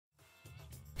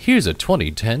Here's a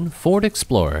 2010 Ford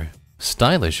Explorer.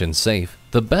 Stylish and safe,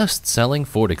 the best-selling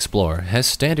Ford Explorer has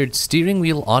standard steering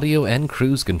wheel audio and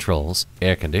cruise controls,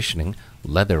 air conditioning,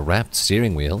 leather-wrapped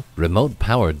steering wheel, remote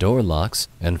power door locks,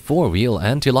 and four-wheel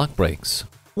anti-lock brakes.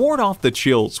 Ward off the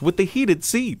chills with the heated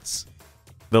seats.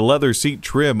 The leather seat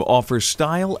trim offers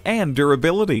style and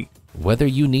durability. Whether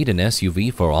you need an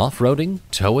SUV for off-roading,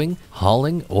 towing,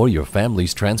 hauling, or your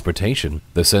family's transportation,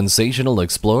 the sensational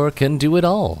Explorer can do it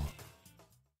all.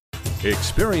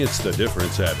 Experience the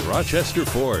difference at Rochester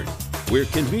Ford. We're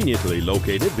conveniently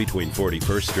located between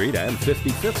 41st Street and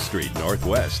 55th Street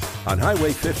Northwest on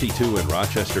Highway 52 in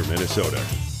Rochester, Minnesota.